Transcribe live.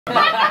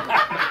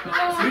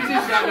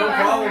got no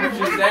problem.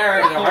 She's there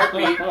in a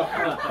heartbeat.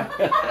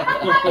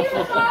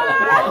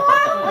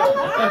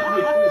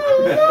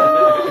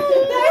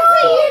 That's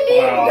what you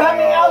need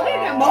coming out in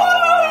the morning.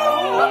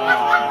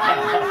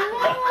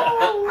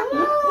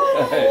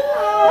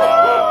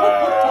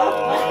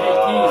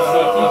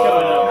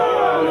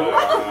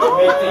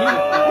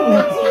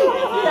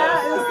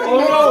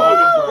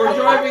 Oh no, we're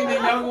driving the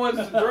young ones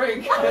to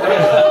drink.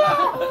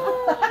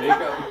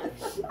 Jacob.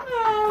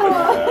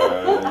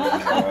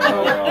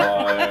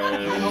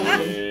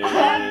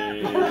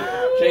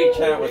 Jake,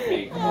 chat with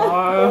me.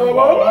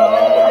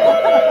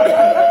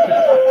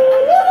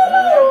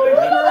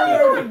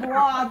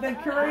 The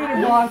curator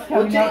block's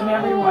coming out in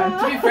everyone.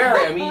 To be fair,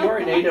 I mean, you're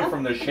a native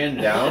from the shin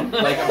down.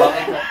 Like,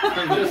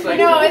 just like.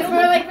 No, it's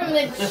more like from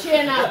the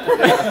chin up.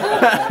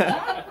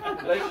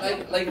 like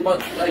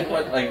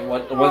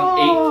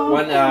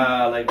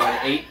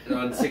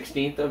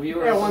 1/16th of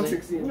you or something?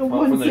 1/16.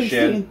 Well, from the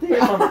shin.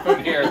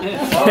 From here.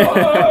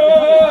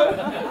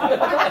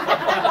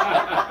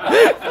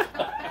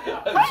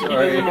 I'm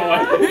sorry.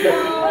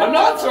 I'm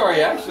not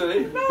sorry,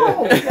 actually.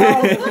 No.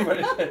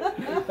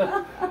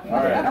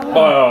 All right.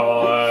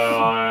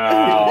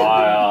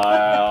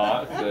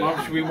 Mom,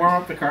 should we warm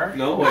up the car?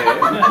 No way. Hey, You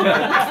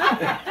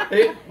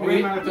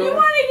want to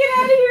get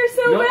out of here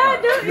so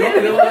bad, don't you?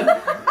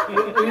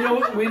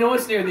 We know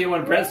it's near the end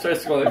when Brent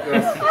starts to go like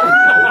this.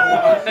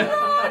 Not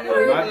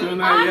doing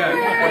that yet.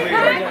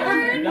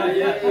 Not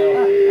yet.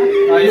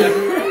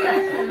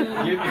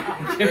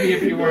 Give me a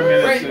few more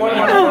minutes. Right,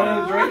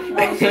 one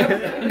drink. You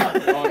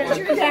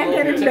can't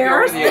get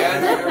embarrassed.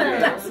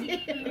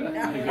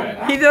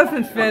 He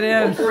doesn't fit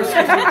in.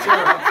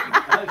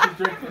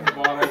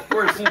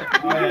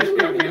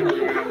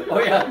 Oh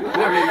yeah,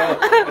 there you go.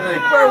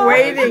 We're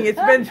waiting. It's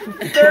been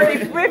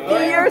 30, 50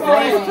 years.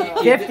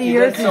 50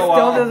 years, he still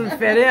doesn't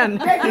fit in.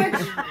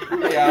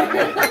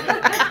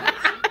 Yeah.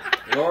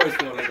 Laura's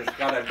going like,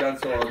 God, I've done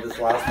so on this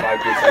last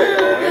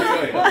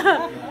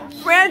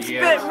 5%. Brent's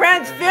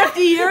 50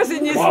 years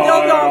and you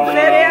still don't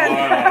fit in.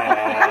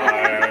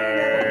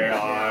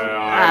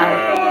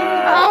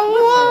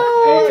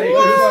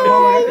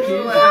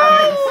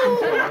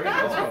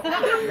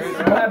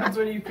 What happens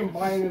when you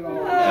combine it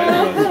all?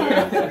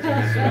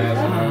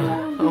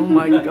 Oh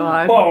my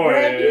God.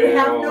 Brent, you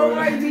have no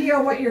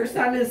idea what your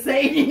son is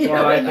saying.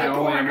 Well, I can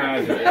only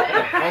imagine.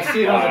 I'll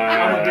see it on the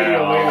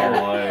video later.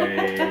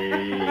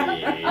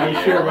 I'm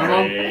sure my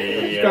mom,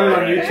 she's got it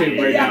on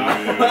YouTube right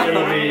now.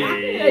 It'll be...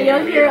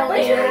 You'll hear it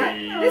later.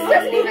 This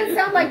doesn't even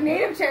sound like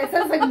native chant. It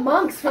sounds like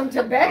monks from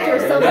Tibet or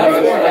something.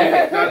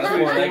 That's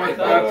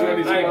what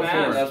he's going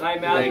for.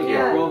 Thank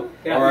you.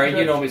 Alright,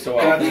 you know me so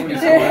well. Thank you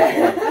so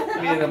much.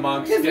 Me and the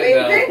monks Because we've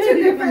get been to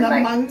different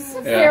like, monks.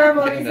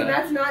 ceremonies, and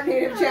that's not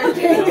native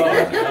chanting.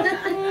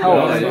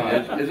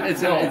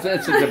 It's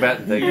a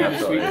Tibetan thing.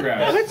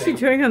 What's he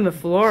doing on the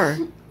floor?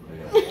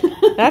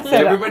 That's it.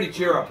 Everybody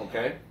cheer up,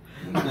 okay?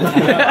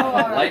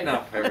 Lighten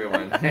up,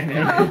 everyone.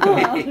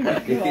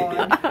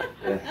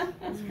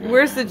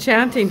 Where's the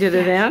chanting? Did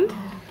it end?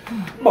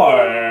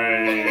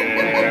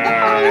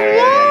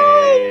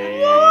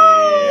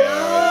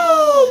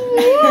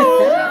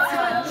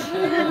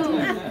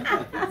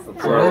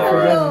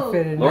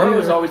 Laura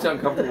was always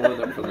uncomfortable with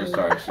it from the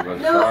start. She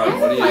was, No, what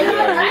are you doing?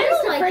 I'm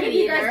just like afraid it of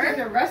you guys either.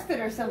 getting arrested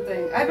or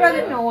something. I'd The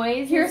rather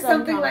noise hear is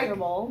something like,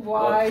 uncomfortable.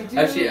 why do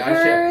Actually-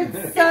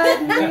 birds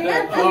suddenly We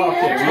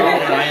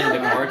appear? were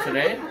in the car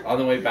today on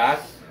the way back.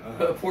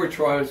 Poor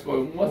Troy was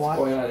going, what's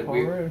going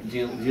on?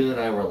 Jill and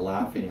I were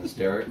laughing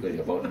hysterically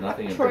about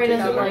nothing in Troy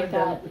doesn't particular. like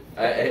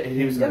that. And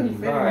he was going,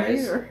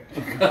 guys.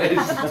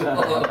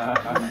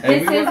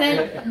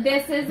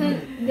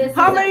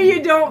 How many of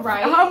you don't?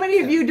 Right. How many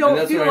of you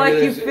don't feel like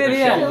you fit The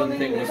in? Sheldon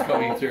thing was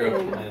coming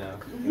through.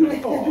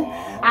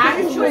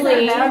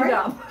 Actually,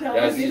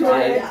 Yes, he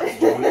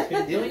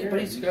did. But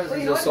he's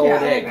a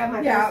solid egg.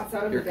 Yeah,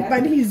 Your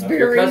but he's your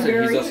very, cousin,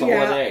 very, he's a solid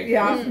egg.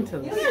 yeah. To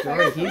the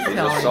story he's He's a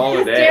telling.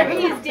 solid he's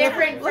egg.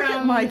 different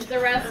from the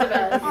rest of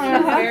us.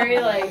 He's very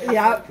like.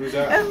 Yeah.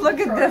 And look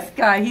at this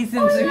guy. He's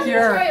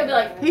insecure. Troy will be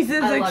like, He's I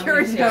love insecure.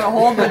 you He's too. gonna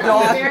hold the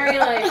dog. Very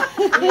like.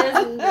 He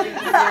doesn't like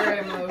zero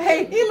emotion.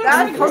 Hey, he looks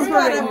That's like he's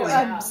got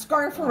comforting. a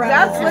scarf around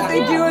That's his what they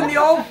neck. do in the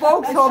old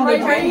folks' home. They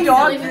bring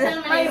dogs.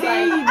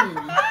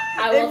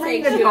 I They will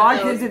bring take the two dogs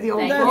of those. into the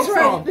old Thank folks' you.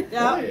 home.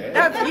 Yeah.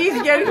 That's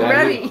he's getting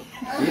ready.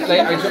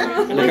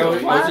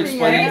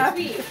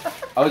 I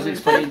was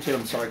explaining to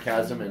him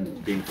sarcasm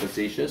and being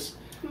facetious,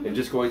 and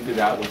just going through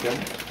that with him.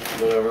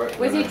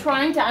 Was he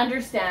trying to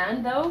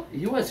understand though?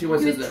 He was. He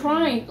was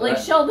trying, like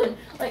Sheldon.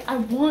 Like I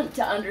want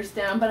to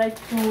understand, but I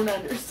don't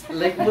understand.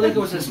 Like it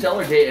was a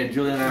stellar day, and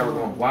Julie and I were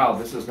going, "Wow,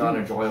 this is not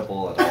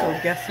enjoyable at all."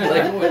 Guess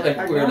Like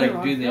we were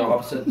like doing the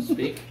opposite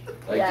speak.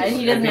 Like, Yeah, and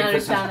he doesn't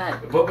understand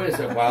that. But it's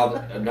like, wow,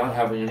 I'm not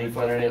having any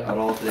fun at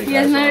all today. He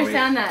guys, doesn't sorry.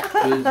 understand that.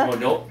 Well,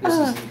 no, this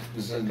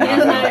is not.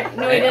 doesn't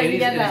no, he doesn't he's-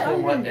 get that.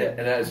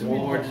 And I said,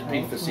 well, we're just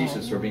being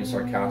facetious or being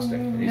sarcastic.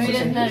 And No, he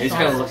doesn't he's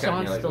kind of understand. looking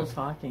at me like, still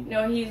talking.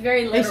 No, he's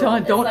very literal. Hey, Sean,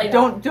 It's don't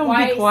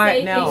like, be quiet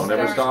say now. things Don't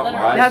ever that stop. aren't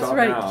Why That's stop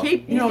right. now?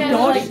 Keep, He's don't.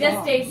 like,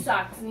 this day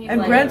sucks. And, he's And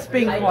like, Brent's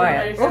being I don't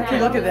quiet. understand Okay,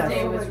 look at this this.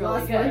 day was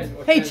really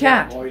good. Hey,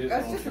 chat. No, he's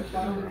like, this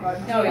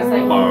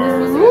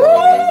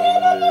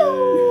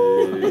was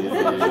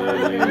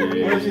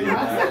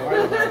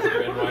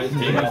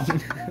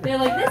they're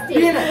like, this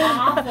day is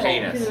awful.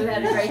 Penis. Because we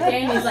had a great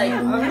day. And he's like,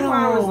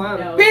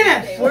 no.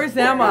 Penis. Where's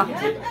Emma?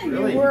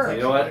 Really?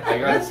 You know what? I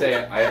gotta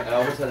say, I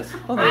always had a.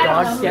 Oh, the I don't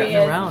dog's know who getting he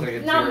is.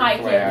 around. Not my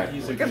kid.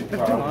 He's a Look at good the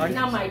dog. dog.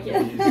 Not my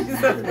kid.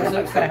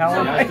 What the hell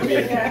am I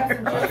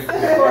here?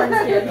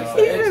 Gordon's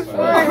kid.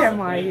 Why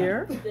am I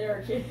here?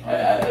 Their kid.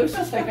 It was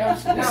just like I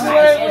was.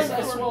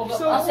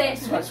 I'll say,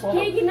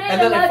 hey, good night,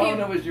 And I then I love found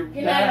you. it was your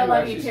Good night, I dad who love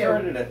actually you too.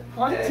 started it.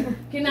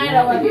 Good night,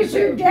 I love you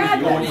too.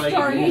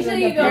 Dad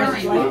Usually you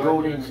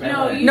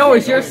go, No,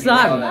 it's your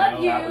son. love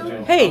you.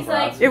 Hey, It's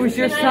like, it was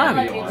your good night, I son.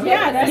 love you too.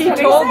 Yeah, that's He what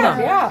told said. them.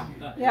 Yeah.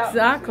 Yeah.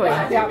 Exactly.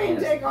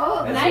 Take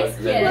off. Nice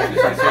kid. And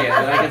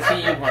I can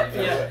see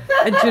you.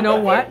 And you know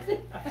what?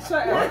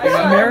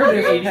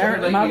 Meredith's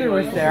parent mother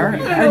was there,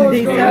 and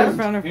they sat in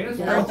front of her,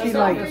 and she's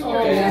like, she's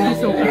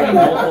so pretty.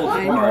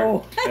 I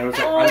know. And it was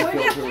like, I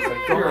feel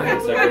it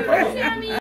was like,